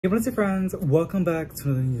Hey what's up friends, welcome back to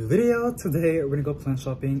another new video. Today we're gonna go plant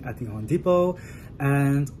shopping at the Home Depot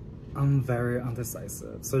and I'm very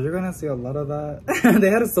undecisive, so you're gonna see a lot of that. They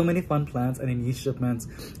had so many fun plants and a new shipment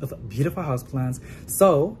of beautiful house plants.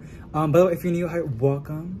 So by the way, if you're new, hi,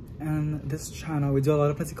 welcome. And this channel we do a lot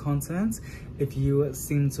of planty content. If you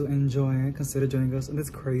seem to enjoy, consider joining us on this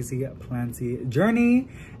crazy planty journey.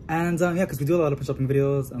 And yeah, because we do a lot of shopping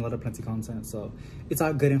videos and a lot of planty content, so it's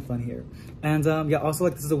all good and fun here. And yeah, also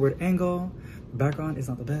like this is a weird angle, background is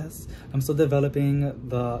not the best. I'm still developing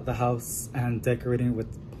the house and decorating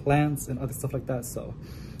with plants and other stuff like that, so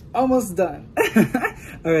almost done.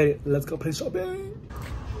 Alright, let's go play shopping.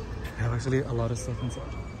 I have actually a lot of stuff inside.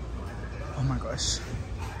 Oh my gosh,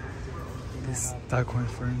 these daikon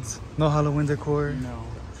ferns. No Halloween decor? No,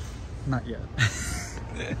 not yet.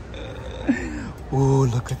 Ooh,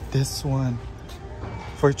 look at this one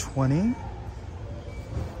for 20.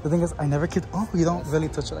 The thing is, I never keep. Oh, you don't really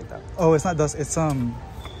touch it like that. Oh, it's not dust. It's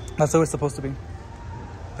that's how it's supposed to be.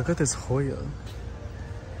 Look at this Hoya.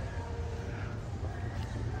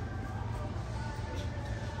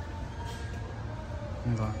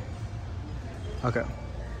 Hold on. Okay.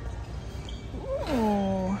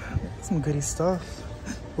 Oh, some goody stuff.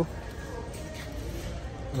 Ooh.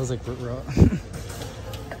 It was like root rot.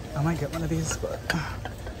 I might get one of these, but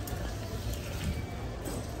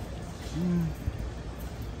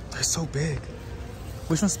they're so big.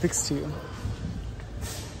 Which one speaks to you?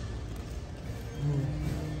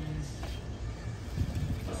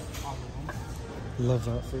 Love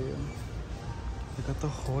that for you. I got the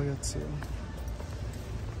Hoya too.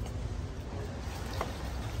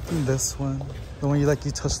 And this one, the one you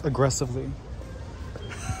touch aggressively.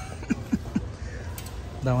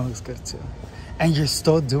 That one looks good too. And you're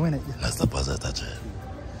still doing it. You're not supposed to touch it.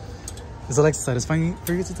 Is it like satisfying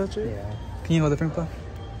for you to touch it? Yeah. Can you hold it for me?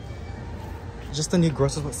 Just the new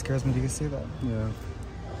gross is what scares me. Do you see that? Yeah.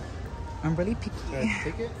 I'm really picky. Should I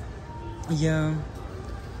take it? Yeah.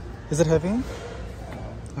 Is it heavy? No.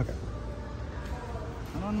 Okay.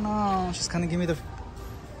 I don't know. She's kind of giving me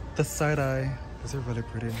the side eye. These are really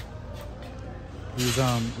pretty. These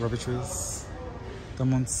rubber trees. The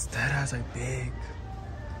monsteras are big.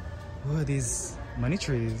 Ooh, these money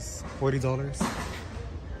trees, $40.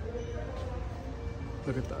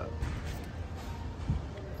 Look at that.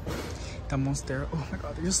 The monstera. Oh my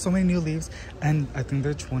god, there's so many new leaves, and I think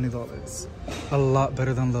they're $20. A lot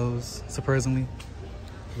better than Lowe's, surprisingly.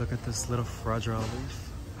 Look at this little fragile leaf.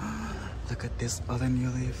 Look at this other new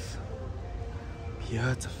leaf.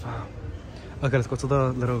 Beautiful. Okay, let's go to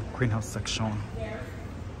the little greenhouse section.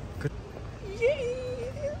 Good.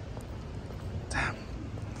 Yay! Damn.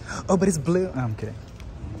 Oh, but it's blue. Oh, I'm kidding.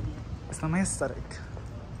 It's not my aesthetic.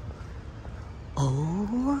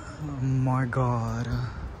 Oh my god.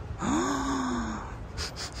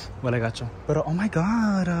 Well, I got you. But oh my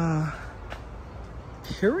god.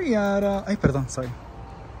 Period. Ay, perdón, sorry.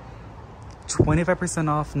 25%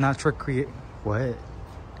 off natural what?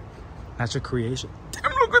 Natural creation.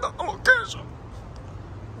 Damn, look at the location.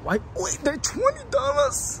 Why? Wait, they're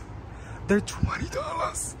 $20. They're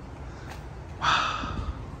 $20. Wow.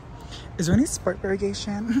 Is there any spark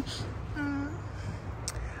irrigation?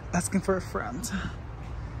 Asking for a friend.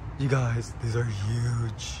 You guys, these are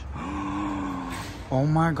huge. Oh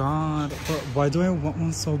my god. But why do I want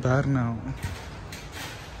one so bad now?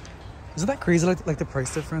 Isn't that crazy? Like the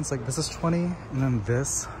price difference? Like this is 20 and then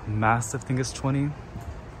this massive thing is 20.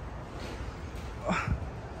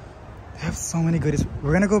 They have so many goodies.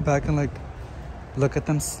 We're gonna go back and look at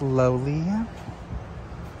them slowly.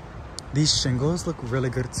 These shingles look really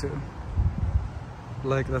good too.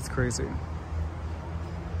 Like, that's crazy.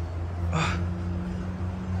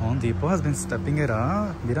 Home Depot has been stepping it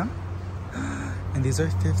up. Mira. And these are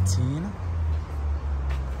 15.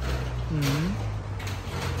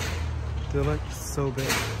 They're like so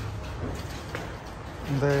big.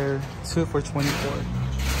 And they're 2 for 24.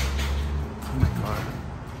 Oh my god.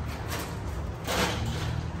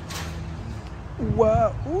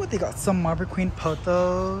 Wow. Ooh, they got some Marble Queen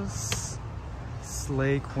potos.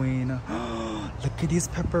 Slay Queen. Look at these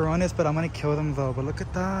pepperonis, but I'm gonna kill them though. But look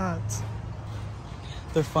at that.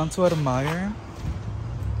 They're fun to admire.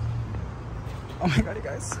 Oh my god, you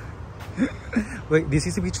guys. Wait, these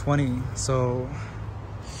used to be 20, so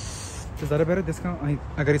is that a better discount? I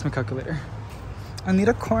gotta use my calculator. I need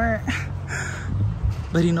a quart.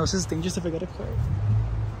 But he knows it's dangerous if I get a quart.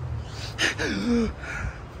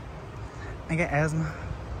 I get asthma.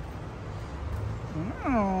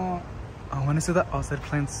 Oh, I want to see the outside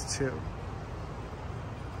plants too.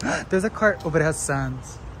 There's a cart. Oh, but it has sand.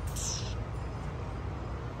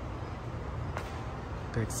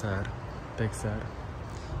 Big sad. Big sad.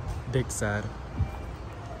 big sad.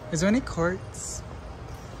 Is there any carts?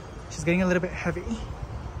 She's getting a little bit heavy.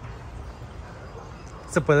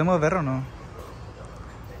 ¿Se puede mover o no?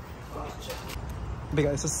 But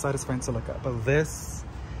guys, this is satisfying to look at. But this,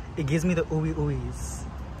 it gives me the ooey ooey's.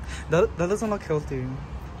 That doesn't look healthy.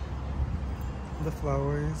 The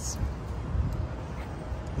flowers.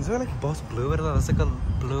 These are like both blue. It's like a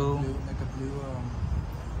blue. Like a blue,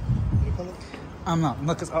 what do you call it? I'm not.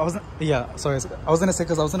 No, because I wasn't. Yeah, sorry. I was gonna say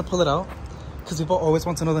because I was gonna pull it out. Because people always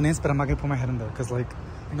want to know the names, but I'm not gonna put my head in there. Because like,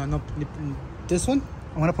 No. This one?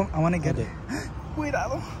 I wanna get it.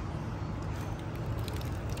 Cuidado.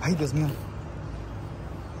 Ay, Dios mío.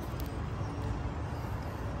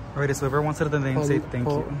 Alrighty, so whoever wants to know the name, say thank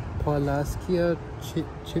you. Paulaskia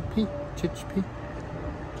Chippy?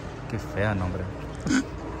 Qué fea nombre.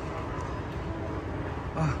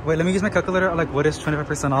 Wait, let me use my calculator. Like, what is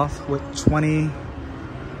 25% off with $20?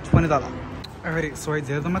 Alrighty, so I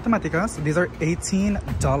did the mathematicas. These are $18.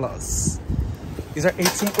 These are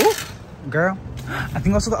 18. Ooh, girl. I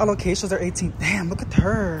think also the allocations are 18. Damn, look at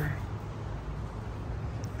her.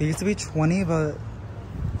 They used to be 20, but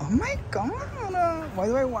oh my god, why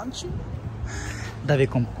do I want you? David,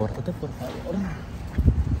 compórtate, por favor.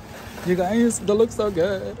 You guys, they look so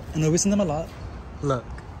good. And we've seen them a lot. Look,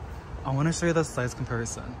 I want to show you the size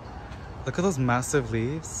comparison. Look at those massive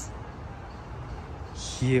leaves.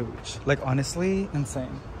 Huge. Like, honestly,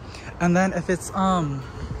 insane. And then if it's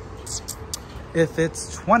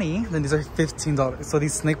 20, then these are $15. So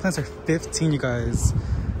these snake plants are 15, you guys.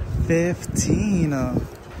 15.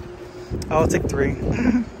 I'll take 3.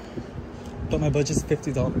 But my budget's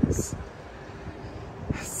 $50.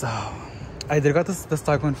 So I did got the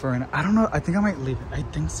Stockholm fern. I don't know. I think I might leave it. I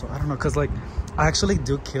think so. I don't know. Because, like, I actually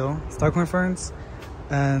do kill Stockholm ferns.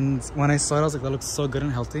 And when I saw it, I was like, that looks so good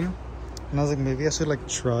and healthy. And I was like, maybe I should, like,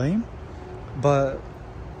 try. But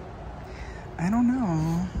I don't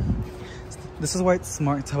know. This is why it's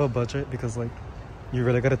smart to have a budget. Because, like, you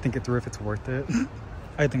really got to think it through if it's worth it.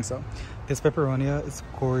 I think so. This peperonia is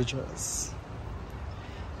gorgeous.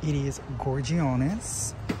 It is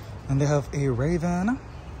gorgiones. And they have a raven.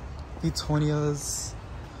 Petunias.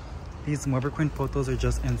 These Marble Queen photos are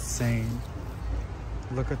just insane.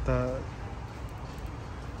 Look at that.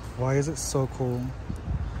 Why is it so cool?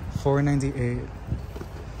 $4.98.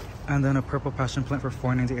 And then a purple passion plant for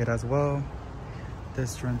 $4.98 as well.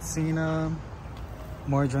 This Dracaena.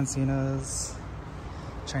 More Dracaenas.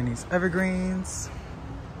 Chinese evergreens.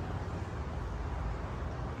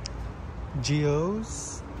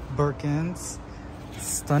 Geos. Birkins.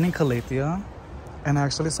 Stunning Calathea. And I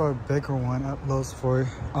actually saw a bigger one at Lowe's for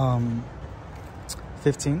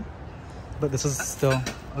 15. But this is still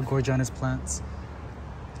a gorgeous plant.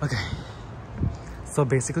 Okay. So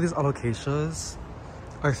basically these alocasias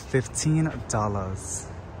are $15.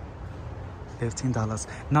 $15.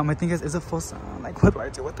 Now my thing is it full sound? Like, what do I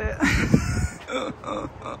do with it?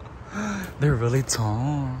 They're really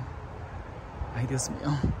tall. Ay, Dios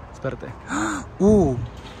mío. Espérate. Ooh.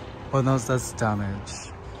 Oh no, that's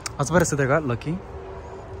damage. I was about to say they got lucky.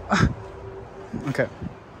 Okay.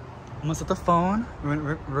 I'm gonna set the phone.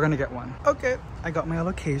 We're gonna get one. Okay. I got my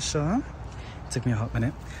alocasia. Took me a hot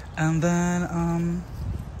minute. And then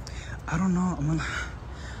I don't know.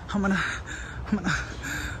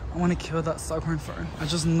 I want to kill that Stockholm fern. I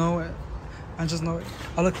just know it. I just know it.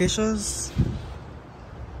 Alocasias.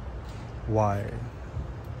 Why?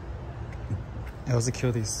 I was to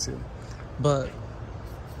kill these two, but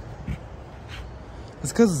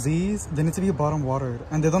it's because these, they need to be bottom watered,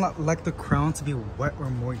 and they don't like the crown to be wet or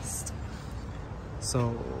moist.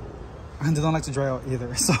 So, and they don't like to dry out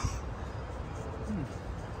either. So,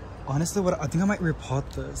 honestly, I think I might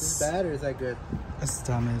repot this. Is it bad or is that good? It's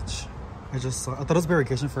damage. I thought it was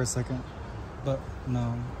variegation for a second, but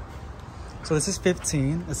no. So this is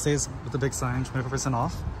 15. It says with the big sign, 25%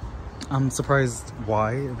 off. I'm surprised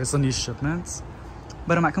why, if it's a new shipment,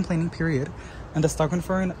 but I'm not complaining, period. And the Stockholm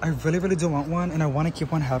fern, I really do want one, and I want to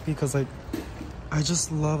keep one happy because, like, I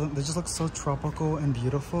just love them. They just look so tropical and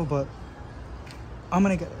beautiful, but I'm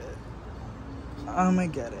gonna get it. I'm gonna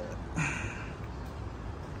get it.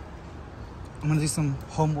 I'm gonna do some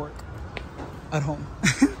homework at home.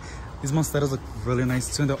 These monsteras look really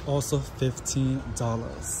nice too, and they're also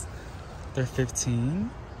 $15. They're 15.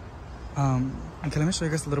 Okay, let me show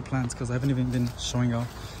you guys the little plants because I haven't even been showing y'all.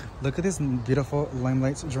 Look at this beautiful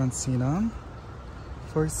Limelight Dracaena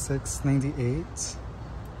for $6.98.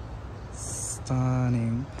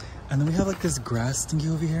 Stunning. And then we have like this grass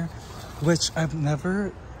thingy over here, which I've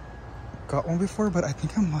never got one before, but I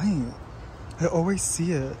think I might. I always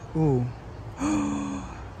see it. Ooh.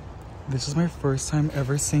 This is my first time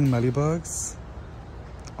ever seeing mealybugs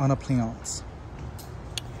on a plant.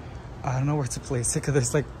 I don't know where to place it because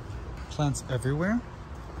there's like plants everywhere.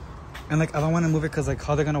 And like, I don't want to move it because like,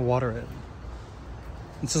 how they're gonna water it?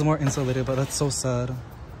 It's just more insulated, but that's so sad.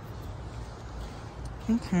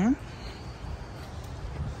 Okay.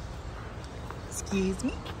 Excuse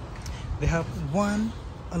me. They have one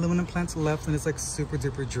aluminum plant left and it's like super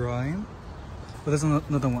duper dry. But there's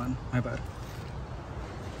another one, my bad.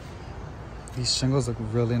 These shingles look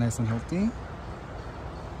really nice and healthy.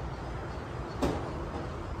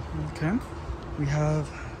 Okay. We have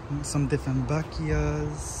some different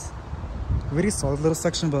Bacchias. Really solid little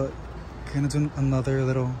section, but gonna do another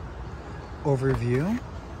little overview.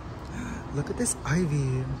 Look at this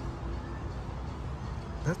ivy.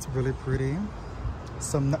 That's really pretty.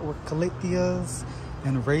 Some network calatheas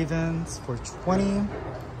and ravens for 20.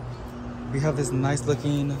 We have this nice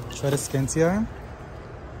looking Tradescantia.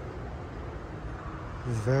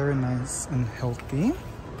 Very nice and healthy.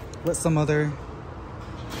 With some other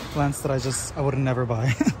plants that I would never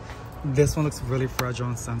buy. This one looks really fragile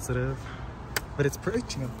and sensitive, but it's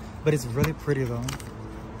pretty. But it's really pretty though.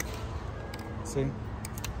 See?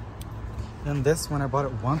 And this one I bought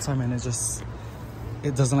it one time and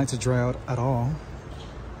it doesn't like to dry out at all.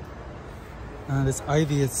 And this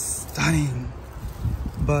ivy is stunning,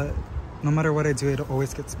 but no matter what I do, it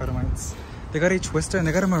always gets spider mites. They got a twister and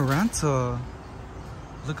they got a maranta.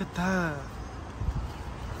 Look at that.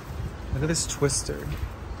 Look at this twister.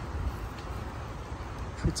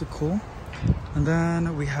 Pretty cool. And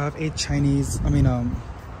then we have a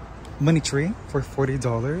money tree for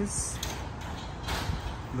 $40.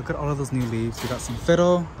 Look at all of those new leaves. We got some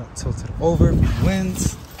fiddle that tilted over from the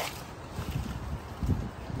winds.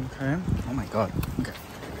 Okay. Oh my god. Okay.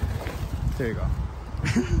 There you go.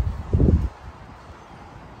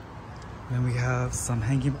 Then we have some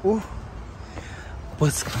hanging. Oh.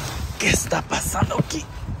 ¿Qué está pasando aquí?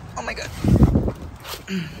 Oh my god.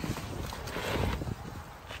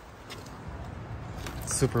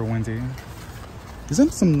 Super windy. These are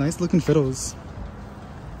some nice looking fiddles.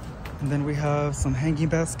 And then we have some hanging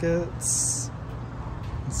baskets.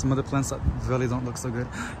 And some other plants that really don't look so good.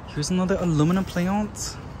 Here's another aluminum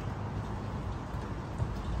plant.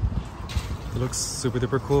 It looks super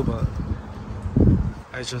duper cool, but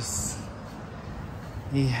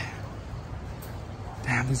yeah.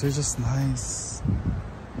 Damn, these are just nice.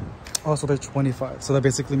 Also, they're 25, so that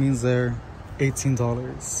basically means they're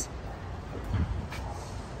 $18.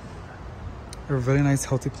 A really nice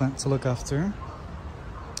healthy plant to look after.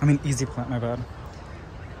 I mean, easy plant, my bad.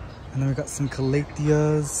 And then we got some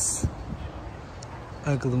calatheas,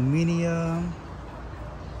 aglaumenia,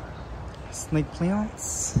 snake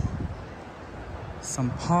plants, some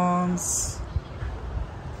palms.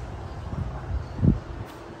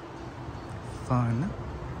 Fun.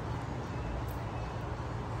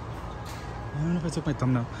 I don't know if I took my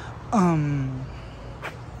thumbnail.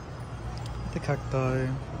 The cacti.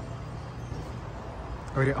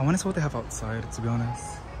 Alrighty, I want to see what they have outside, to be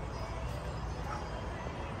honest.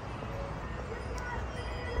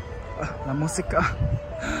 La música.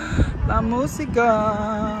 La música.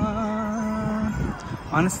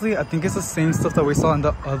 Honestly, I think it's the same stuff that we saw in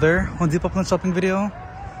the other Home Depot plant shopping video.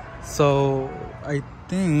 So, I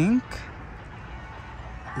think...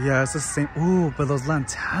 yeah, it's the same. Ooh, but those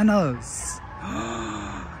lantanas.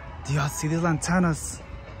 Do y'all see these lantanas?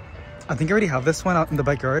 I think I already have this one out in the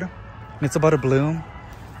backyard. And it's about to bloom.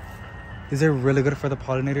 These are really good for the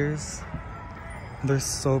pollinators. They're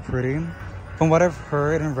so pretty. From what I've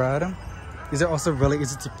heard and read, these are also really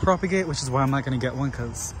easy to propagate, which is why I'm not going to get one,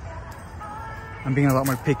 because I'm being a lot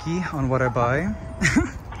more picky on what I buy.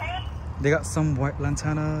 They got some white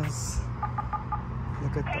lantanas.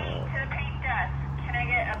 Look at that.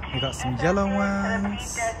 We got some yellow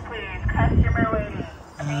ones.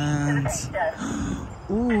 And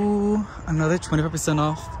ooh, another 25%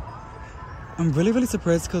 off. I'm really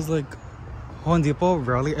surprised because like Home Depot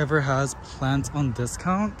rarely ever has plants on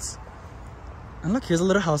discount. And look, here's a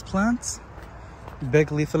little house plant.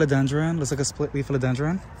 Big leaf philodendron. Looks like a split leaf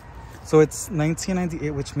philodendron. So it's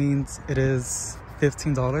 $19.98, which means it is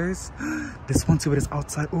 $15. This one too, it is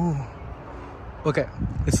outside. Ooh. Okay,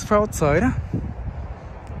 this is for outside.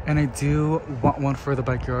 And I do want one for the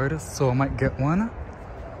backyard, so I might get one.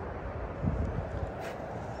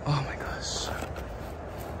 Oh my gosh.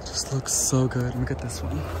 It just looks so good. Look at this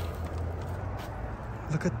one.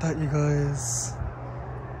 Look at that, you guys.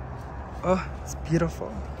 Oh, it's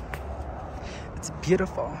beautiful. It's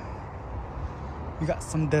beautiful. We got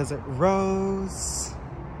some desert rose.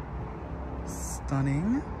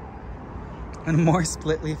 Stunning. And more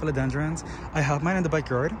split leaf philodendrons. I have mine in the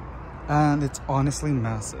backyard. and it's honestly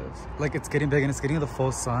massive. Like, it's getting big and it's getting the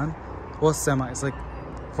full sun. Well, semi. It's like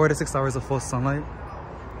 4 to 6 hours of full sunlight.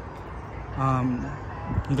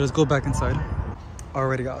 Let's go back inside.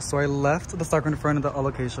 Alrighty, guys. So I left the stock in front of the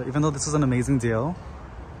alocasia, even though this is an amazing deal.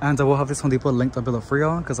 And I will have this Home Depot linked up below for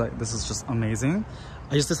y'all because this is just amazing.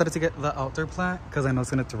 I just decided to get the outdoor plant because I know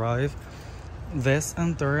it's going to thrive. This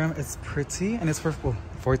Anthurium is pretty and it's for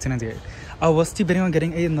 $14.98. I was debating on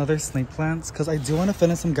getting another snake plant because I do want to fill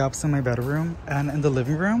in some gaps in my bedroom and in the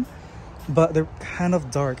living room, but they're kind of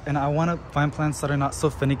dark and I want to find plants that are not so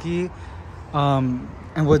finicky and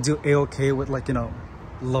would do a-okay with, like, you know,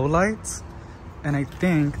 low light. And I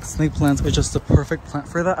think snake plants are just the perfect plant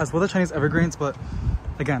for that, as well as Chinese evergreens. But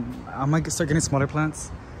again, I might start getting smaller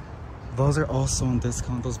plants. Those are also on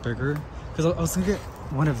discount, those bigger, because I was gonna get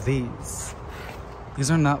one of these. These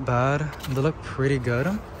are not bad. They look pretty good.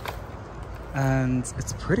 And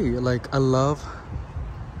it's pretty. Like, I love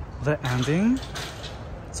the ending.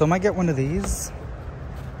 So I might get one of these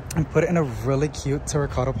and put it in a really cute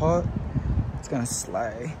terracotta pot. It's gonna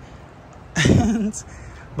slay.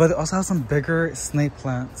 But they also have some bigger snake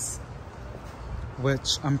plants,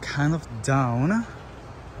 which I'm kind of down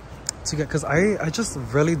to get, because I just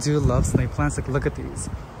really do love snake plants. Like, look at these.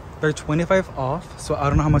 They're 25 off, so I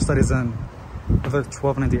don't know how much that is in. But they're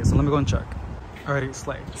 $12.98, so let me go and check. Alrighty,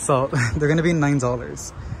 slay. So they're gonna be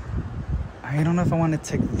 $9. I don't know if I want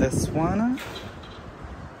to take this one.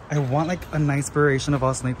 I want like a nice variation of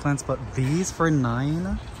all snake plants, but these for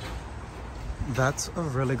 $9, that's a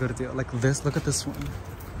really good deal. Like this, look at this one.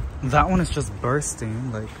 That one is just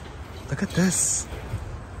bursting. Like, look at this.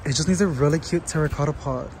 It just needs a really cute terracotta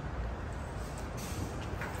pot.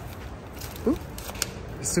 Ooh,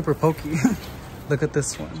 it's super pokey. Look at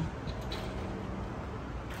this one.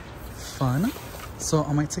 Fun. So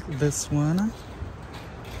I might take this one.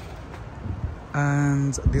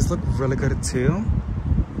 And these look really good too.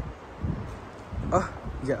 Oh,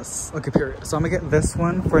 yes. Okay, period. So I'm gonna get this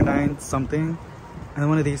one for $9 something. And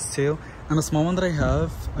one of these two. And the small one that I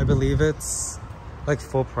have, I believe it's like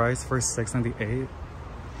full price for $6.98.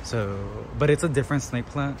 So, but it's a different snake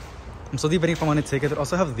plant. I'm still debating if I want to take it. They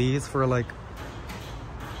also have these for like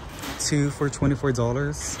 2 for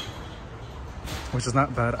 $24, which is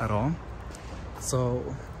not bad at all.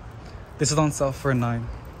 So this is on sale for $9.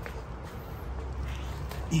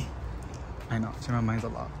 I know, change my mind a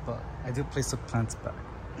lot, but I do place the plants back.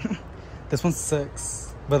 This one's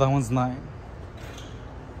 $6, but that one's $9.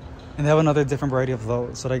 And they have another different variety of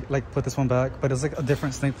those. So I like put this one back, but it's like a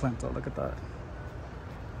different snake plant though. Look at that.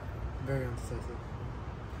 Very indecisive.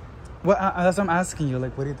 Well, that's what I'm asking you.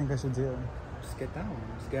 Like, what do you think I should do? Just get that one.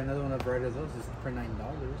 Just get another one of variety of those. It's for $9.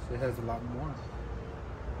 It has a lot more.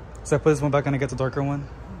 So I put this one back and I get the darker one.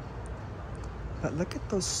 But look at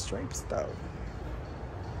those stripes though.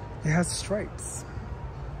 It has stripes.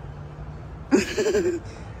 You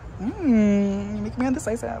make me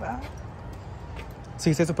undecisive. So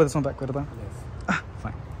you say to put this one back, right? Yes. Ah,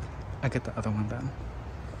 fine. I get the other one then.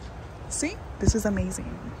 See? This is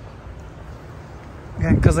amazing.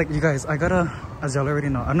 Yeah, because like you guys, I got a, as y'all already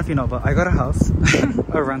know, I don't know if you know, but I got a house,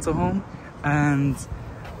 a rental home, and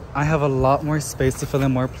I have a lot more space to fill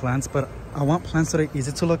in more plants, but I want plants that are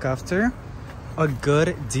easy to look after, a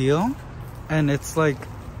good deal, and it's like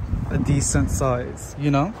a decent size, you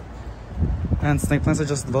know? And snake plants are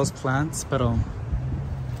just those plants, but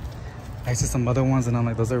I see some other ones and I'm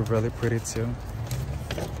like, those are really pretty too.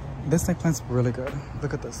 This snake plant's really good.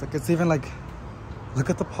 Look at this. Like, it's even like, look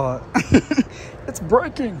at the pot. It's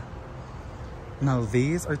breaking. Now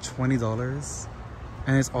these are $20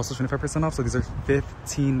 and it's also 25% off, so these are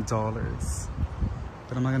 $15.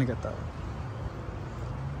 But I'm not gonna get that.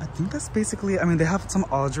 I think that's basically, I mean, they have some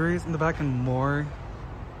Audreys in the back and more,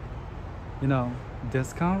 you know,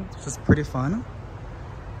 discount, which is pretty fun.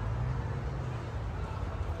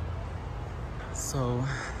 So,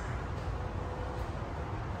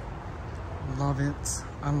 love it.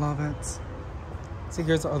 I love it. So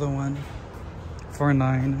here's the other one for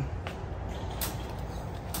 $9.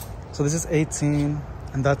 So this is 18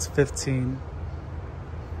 and that's 15.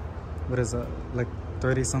 What is that? Like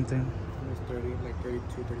 30 something? It's 30, like 32,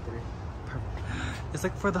 33. Perfect. It's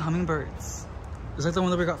like for the hummingbirds. It's like the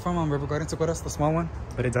one that we got from River Garden to us, the small one,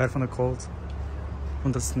 but it died from the cold,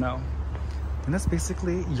 from the snow. And that's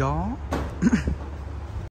basically y'all.